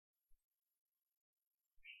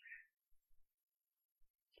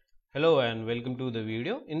Hello and welcome to the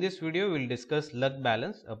video. In this video, we'll discuss luck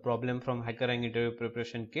balance, a problem from HackerRank interview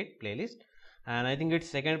preparation kit playlist. And I think it's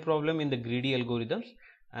second problem in the greedy algorithms,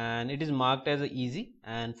 and it is marked as a easy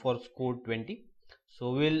and for score 20.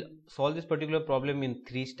 So we'll solve this particular problem in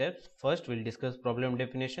 3 steps. First, we'll discuss problem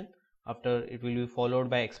definition. After, it will be followed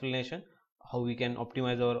by explanation how we can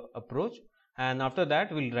optimize our approach, and after that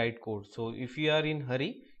we'll write code. So if you are in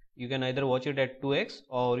hurry, you can either watch it at 2x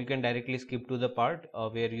or you can directly skip to the part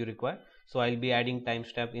where you require. So I'll be adding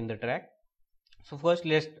timestamp in the track. So first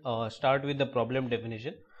let's start with the problem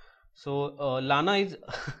definition. So Lana is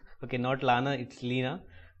okay, not Lana, it's Lena.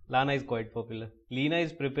 Lana is quite popular. Lena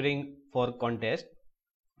is preparing for contest,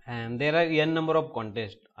 and there are n number of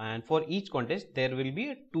contests, and for each contest there will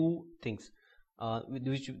be two things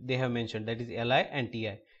which they have mentioned, that is Li and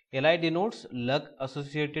Ti. Li denotes luck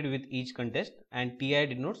associated with each contest, and Ti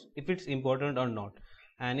denotes if it's important or not.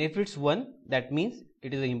 And if it's 1, that means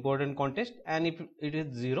it is an important contest, and if it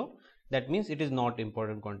is 0, that means it is not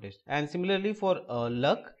important contest. And similarly for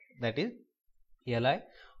luck, that is Li,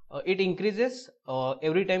 it increases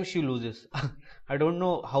every time she loses. I don't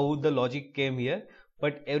know how the logic came here,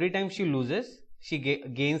 but every time she loses, she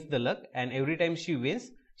gains the luck, and every time she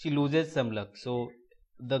wins, she loses some luck. So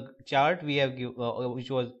the chart we have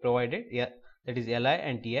which was provided, yeah, that is Li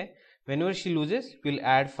and Ti. Whenever she loses, we'll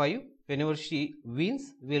add 5. Whenever she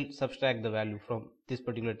wins, we'll subtract the value from this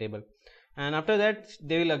particular table. And after that,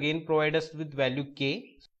 they will again provide us with value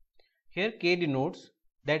k. Here k denotes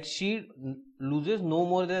that she loses no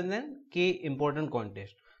more than k important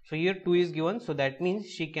contest. So here 2 is given, so that means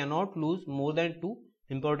she cannot lose more than 2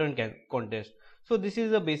 important contests. So this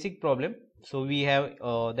is a basic problem. So we have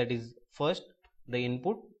that is first the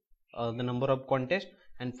input, the number of contests,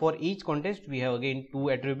 and for each contest we have again 2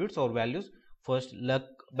 attributes or values. First, luck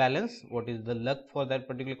balance, what is the luck for that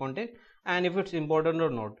particular contest, and if it's important or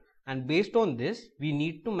not. And based on this, we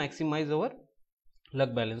need to maximize our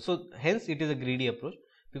luck balance. So hence it is a greedy approach,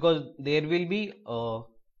 because there will be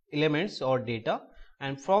elements or data,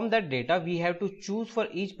 and from that data we have to choose for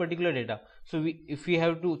each particular data. So if we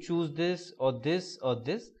have to choose this or this or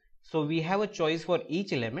this, so we have a choice for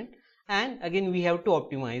each element, and again we have to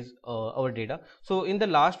optimize our data. So in the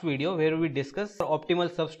last video where we discussed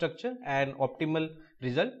optimal substructure and optimal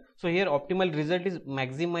result, so here optimal result is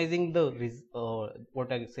maximizing the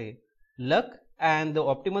what I say luck, and the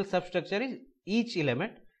optimal substructure is each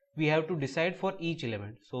element we have to decide for each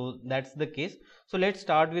element. So that's the case. So let's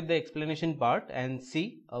start with the explanation part and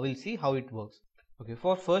see, we'll see how it works. Okay,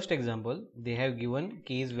 for first example, they have given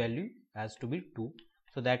k's value as to be 2.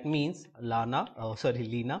 So that means Lena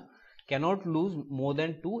cannot lose more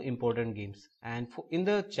than 2 important games. And in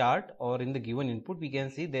the chart or in the given input, we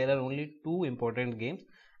can see there are only 2 important games.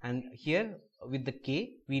 And here with the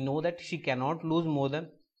k, we know that she cannot lose more than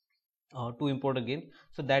 2 important games.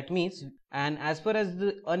 So that means, and as far as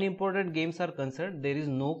the unimportant games are concerned, there is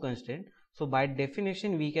no constraint. So by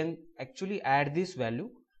definition, we can actually add this value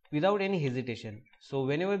without any hesitation. So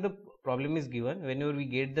whenever the problem is given, whenever we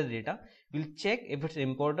get the data, we'll check if it's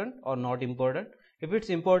important or not important. If it's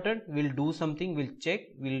important, we'll do something, we'll check,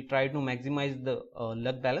 we'll try to maximize the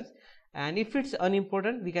luck balance. And if it's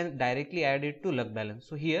unimportant, we can directly add it to luck balance.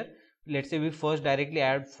 So here, let's say we first directly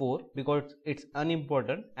add 4 because it's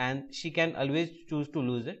unimportant, and she can always choose to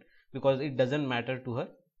lose it because it doesn't matter to her.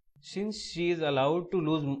 Since she is allowed to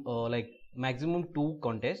lose like maximum 2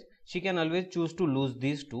 contests, she can always choose to lose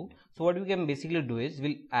these 2. So what we can basically do is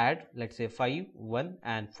we'll add, let's say 5, 1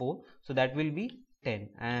 and 4. So that will be 10,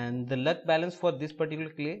 and the luck balance for this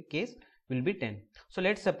particular case will be 10. So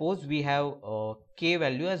let's suppose we have k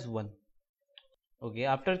value as 1. Okay,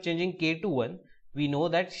 after changing k to 1, we know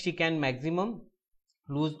that she can maximum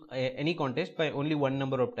lose any contest by only 1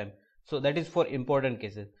 number of time. So that is for important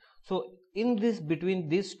cases. So in this, between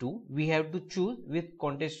these two, we have to choose which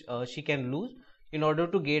contest she can lose in order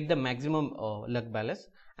to get the maximum luck balance.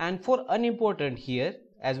 And for unimportant here,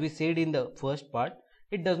 as we said in the first part,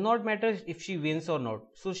 it does not matter if she wins or not.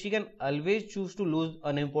 So she can always choose to lose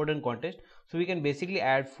unimportant contest. So we can basically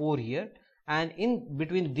add 4 here, and in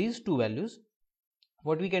between these two values,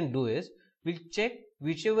 what we can do is we'll check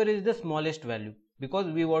whichever is the smallest value. Because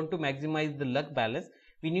we want to maximize the luck balance,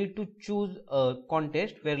 we need to choose a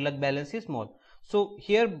contest where luck balance is small. So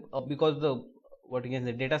here because the what you can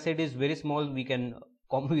say data set is very small, we can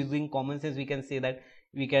using common sense we can say that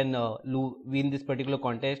we can win this particular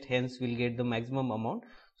contest, hence we'll get the maximum amount.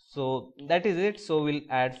 So that is it. So we'll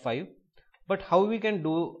add 5. But how we can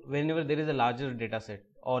do whenever there is a larger data set,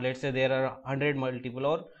 or let's say there are 100 multiple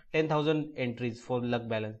or 10,000 entries for luck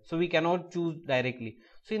balance, so we cannot choose directly.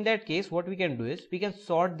 So in that case, what we can do is we can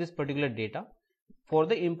sort this particular data for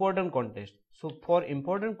the important contest. So for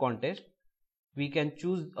important contest, we can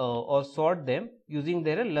choose or sort them using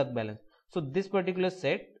their luck balance. So this particular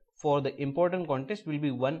set for the important contest will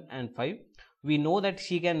be 1 and 5. We know that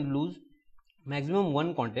she can lose maximum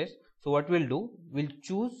one contest. So what we'll do, we'll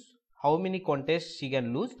choose how many contests she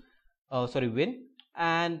can lose, win,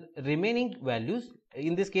 and remaining values.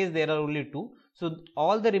 In this case, there are only 2. So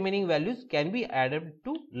all the remaining values can be added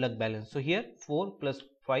to luck balance. So here 4 plus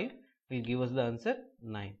 5 will give us the answer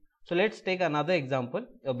 9. So let's take another example,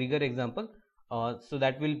 a bigger example, so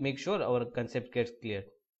that will make sure our concept gets clear.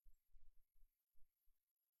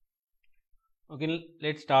 Okay,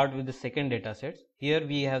 let's start with the second data set. Here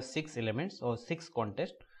we have 6 elements or 6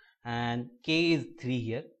 contests, and K is 3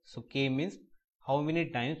 here. So K means how many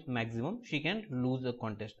times maximum she can lose a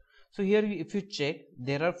contest. So here if you check,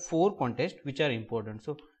 there are 4 contests which are important.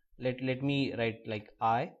 So let me write like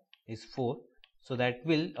I is 4. So that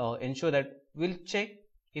will ensure that we'll check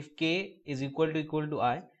if K is equal to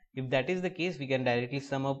I. If that is the case, we can directly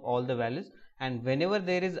sum up all the values, and whenever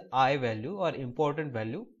there is I value or important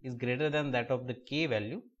value is greater than that of the K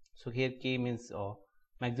value, so here K means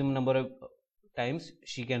maximum number of times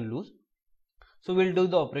she can lose, so we'll do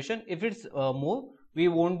the operation. If it's more, we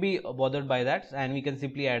won't be bothered by that, and we can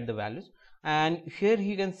simply add the values. And here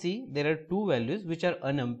you can see there are 2 values which are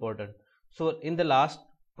unimportant. So in the last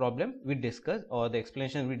problem we discussed, or the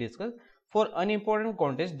explanation we discussed, for unimportant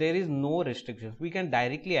contest there is no restrictions, we can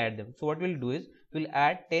directly add them. So what we'll do is we'll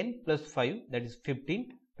add 10 plus 5, that is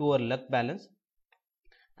 15, to our luck balance,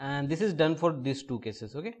 and this is done for these 2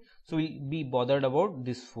 cases. Okay, so we'll be bothered about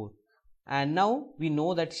this 4. And now we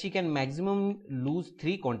know that she can maximum lose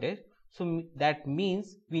 3 contests, so that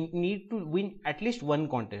means we need to win at least 1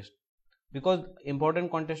 contest, because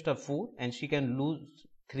important contests are 4 and she can lose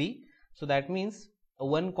 3, so that means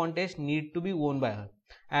 1 contest need to be won by her.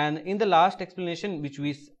 And in the last explanation which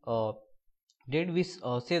we did, we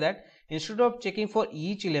say that instead of checking for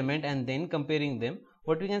each element and then comparing them,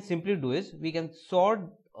 what we can simply do is we can sort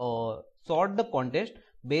the contest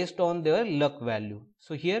based on their luck value.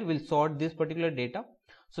 So here we'll sort this particular data.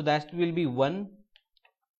 So that will be 1,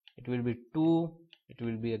 it will be 2, it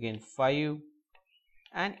will be again 5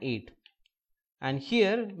 and 8. And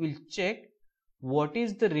here we'll check what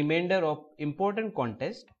is the remainder of important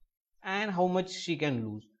contest and how much she can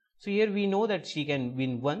lose. So here we know that she can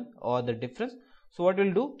win 1 or the difference. So what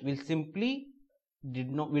we'll do, we'll simply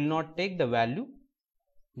will not take the value,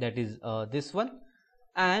 that is this one,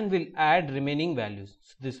 and we'll add remaining values.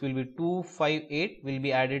 So this will be 2, 5, 8 will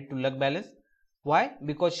be added to luck balance. Why?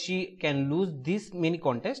 Because she can lose this many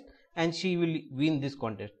contests and she will win this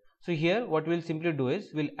contest. So here what we'll simply do is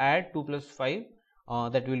we'll add 2 plus 5,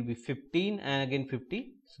 that will be 15, and again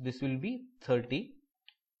 50, so this will be 30.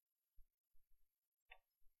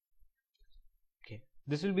 Okay,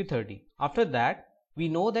 this will be 30. After that, we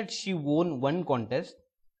know that she won 1 contest,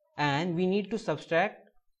 and we need to subtract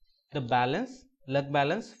the balance, luck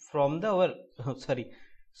balance, from the our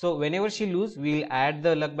so whenever she lose, we'll add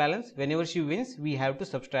the luck balance. Whenever she wins, we have to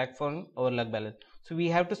subtract from our luck balance. So we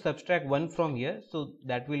have to subtract 1 from here, so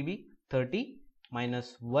that will be 30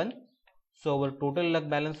 minus 1. So our total luck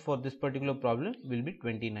balance for this particular problem will be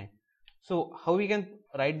 29. So how we can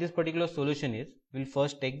write this particular solution is, we'll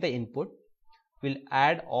first take the input, we'll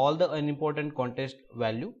add all the unimportant contest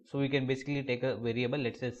value. So we can basically take a variable,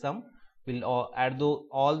 let's say sum, we'll add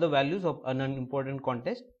all the values of an unimportant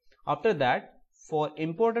contest. After that, for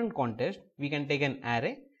important contest, we can take an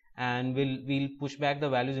array, and we'll push back the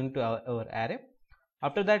values into our array.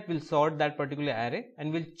 After that, we'll sort that particular array,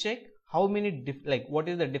 and we'll check how many what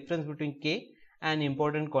is the difference between K and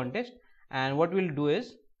important contest. And what we'll do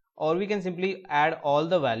is, or we can simply add all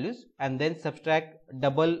the values and then subtract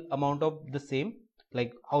double amount of the same,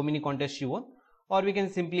 like how many contests she won, or we can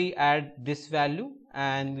simply add this value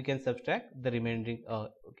and we can subtract the remaining. Okay.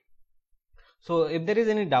 So if there is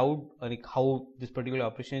any doubt like how this particular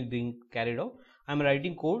operation is being carried out, I'm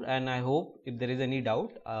writing code, and I hope if there is any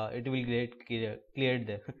doubt, it will get cleared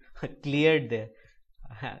there. Cleared there.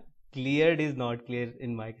 Cleared is not clear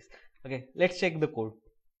in my case. Okay, let's check the code.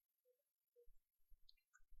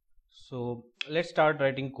 So let's start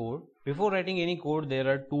writing code. Before writing any code, there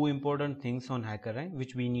are 2 important things on HackerRank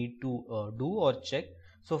which we need to do or check.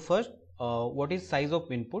 So first, what is size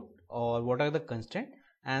of input, or what are the constraints,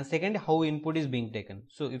 and second, how input is being taken.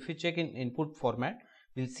 So if we check in input format,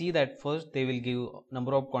 we'll see that first they will give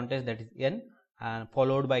number of contests, that is n, and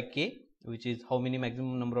followed by K, which is how many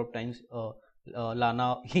maximum number of times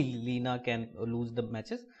Lena can lose the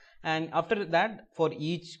matches. And after that, for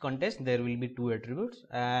each contest there will be 2 attributes,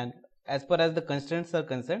 and as far as the constraints are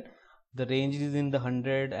concerned, the range is in the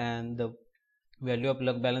 100 and the value of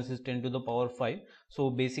luck balance is 10 to the power 5. So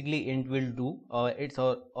basically int will do it's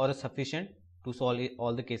or sufficient to solve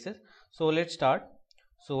all the cases. So let's start.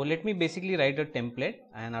 So let me basically write a template,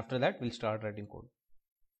 and after that we'll start writing code.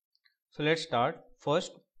 So let's start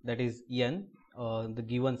first, that is n, the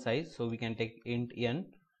given size. So we can take int n,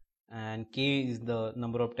 and k is the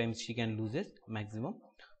number of times she can lose it maximum.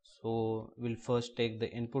 So we'll first take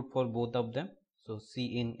the input for both of them. So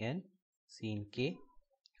c in n, c in k.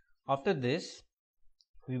 After this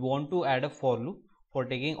we want to add a for loop for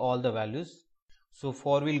taking all the values. So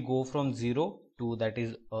for will go from 0 to, that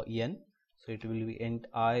is n. So it will be int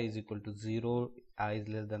I is equal to 0, I is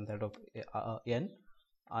less than that of n,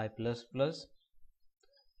 I plus plus.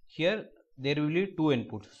 Here there will be two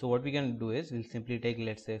inputs. So what we can do is we'll simply take,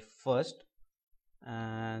 let's say, first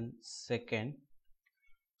and second.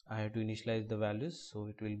 I have to initialize the values, so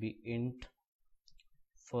it will be int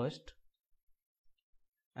first,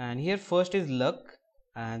 and here first is luck,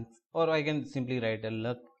 and or I can simply write a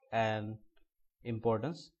luck and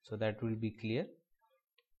importance, so that will be clear,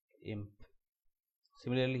 imp.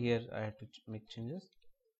 Similarly here I have to make changes.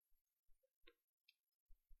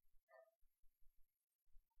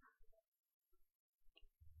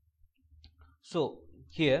 So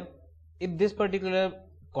here, if this particular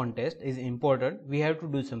contest is important, we have to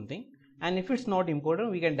do something, and if it's not important,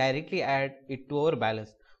 we can directly add it to our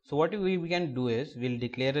balance. So what we can do is we'll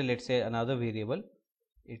declare a, let's say, another variable.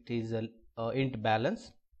 It is a int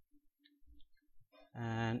balance,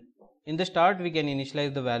 and in the start we can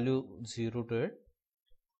initialize the value 0 to it.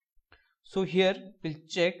 So here we'll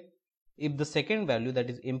check if the second value, that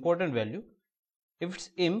is important value, if it's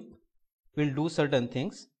imp, will do certain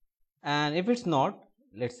things, and if it's not,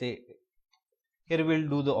 let's say here we'll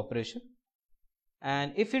do the operation,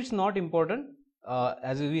 and if it's not important,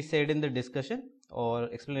 as we said in the discussion or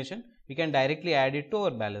explanation, we can directly add it to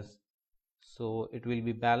our balance. So it will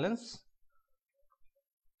be balance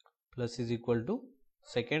plus is equal to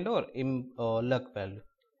second or luck value.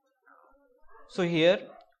 So here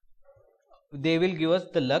they will give us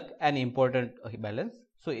the luck and important balance.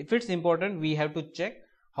 So if it's important, we have to check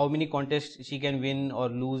how many contests she can win or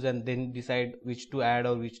lose, and then decide which to add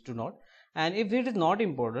or which to not. And if it is not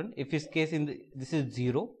important, if this case this is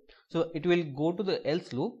 0, so it will go to the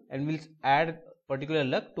else loop and will add particular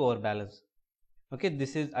luck to our balance. Okay,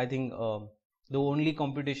 this is, I think, the only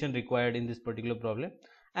computation required in this particular problem.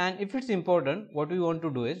 And if it's important, what we want to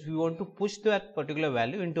do is we want to push that particular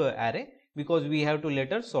value into an array, because we have to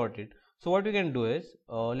later sort it. So what we can do is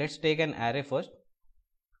let's take an array first.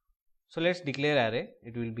 So let's declare array.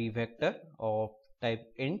 It will be vector of type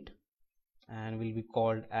int and will be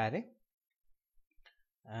called array.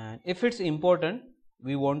 And if it's important,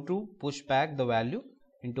 we want to push back the value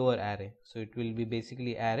into our array. So it will be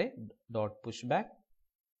basically array dot pushback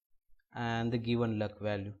and the given luck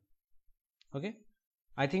value. Okay,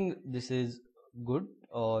 I think this is good,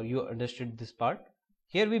 or you understood this part.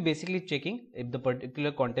 Here we basically checking if the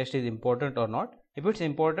particular contest is important or not. If it's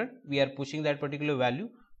important, we are pushing that particular value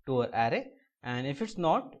to our array, and if it's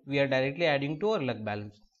not, we are directly adding to our luck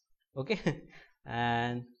balance. Okay,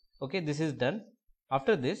 and okay, this is done.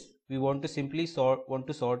 After this, we want to simply sort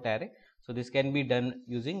array. So this can be done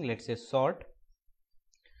using, let's say, sort.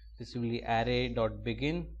 This will be array dot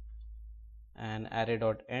begin and array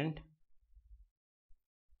dot end.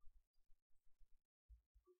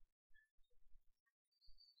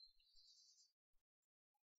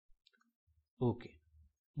 Okay,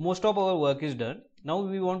 most of our work is done. Now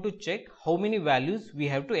we want to check how many values we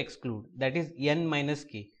have to exclude, that is n minus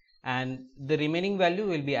k, and the remaining value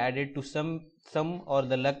will be added to sum or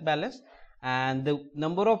the luck balance, and the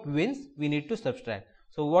number of wins we need to subtract.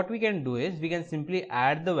 So what we can do is we can simply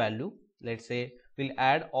add the value. Let's say we'll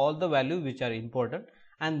add all the values which are important,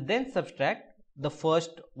 and then subtract the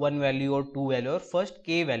first one value or two value or first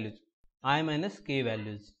k values, I minus k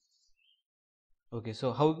values. Okay,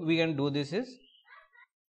 so how we can do this is,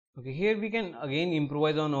 okay, here we can again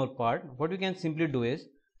improvise on our part. What we can simply do is,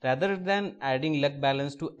 rather than adding luck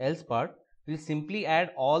balance to else part, we'll simply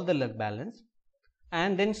add all the luck balance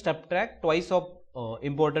and then subtract twice of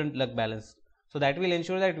important luck balance. So that will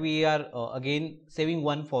ensure that we are again saving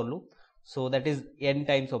one for loop. So that is n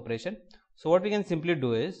times operation. So what we can simply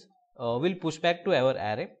do is we'll push back to our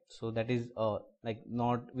array. So that is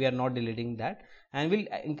we are not deleting that, and we'll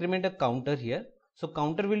increment a counter here. So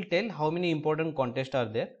counter will tell how many important contests are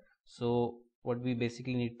there. So what we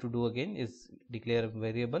basically need to do again is declare a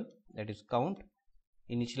variable, that is count,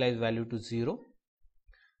 initialize value to 0,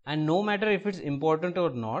 and no matter if it's important or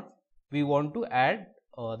not, we want to add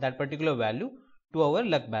that particular value to our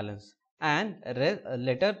luck balance. And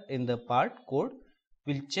later in the part code,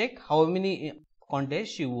 we'll check how many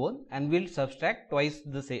contest she won, and we'll subtract twice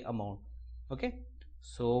the same amount. Okay,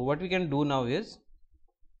 so what we can do now is,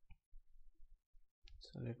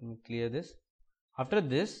 so let me clear this. After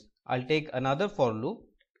this, I'll take another for loop.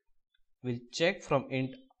 We'll check from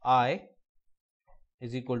int I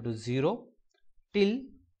is equal to 0 till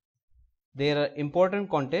there are important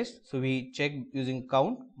contests, so we check using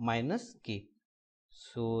count minus k.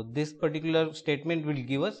 So this particular statement will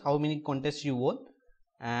give us how many contests you won,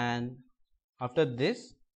 and after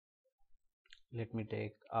this, let me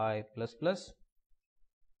take I plus plus,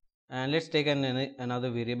 and let's take another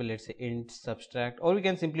variable, let's say int subtract, or we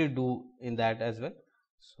can simply do in that as well.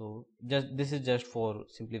 So just this is just for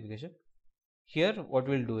simplification. Here what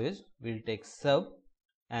we'll do is we'll take sub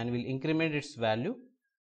and we'll increment its value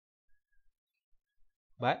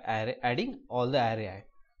by adding all the array I.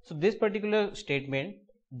 So this particular statement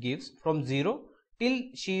gives from 0 till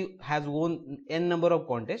she has won n number of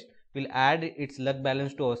contests. We'll add its luck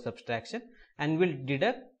balance to our subtraction and we'll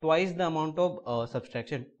deduct twice the amount of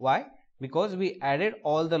subtraction. Why? Because we added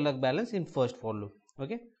all the luck balance in first for loop.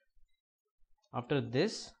 Okay. After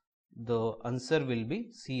this, the answer will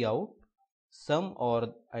be cout sum,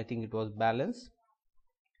 or I think it was balance,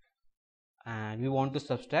 and we want to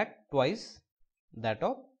subtract twice that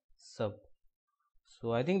of sub.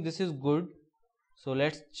 So I think this is good. So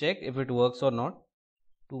let's check if it works or not.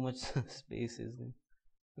 Too much space is there.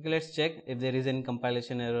 Okay, let's check if there is any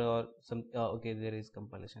compilation error or some. Okay, there is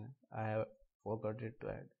compilation error. I have forgot it to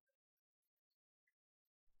add.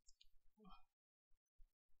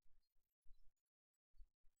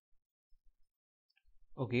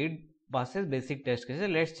 Okay, it passes basic test cases.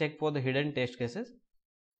 Let's check for the hidden test cases.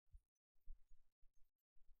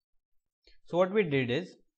 So what we did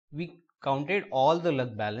is we counted all the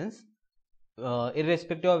luck balance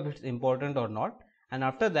irrespective of if it's important or not, and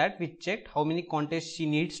after that we checked how many contests she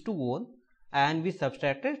needs to win and we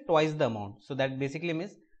subtracted twice the amount. So that basically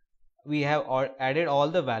means we have added all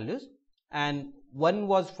the values, and one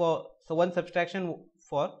was for, so one subtraction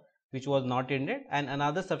for which was not ended, and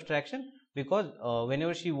another subtraction because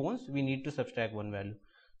whenever she wants we need to subtract one value.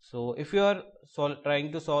 So if you are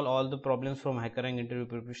trying to solve all the problems from HackerRank interview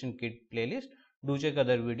preparation kit playlist, do check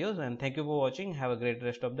other videos, and thank you for watching. Have a great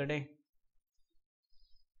rest of the day.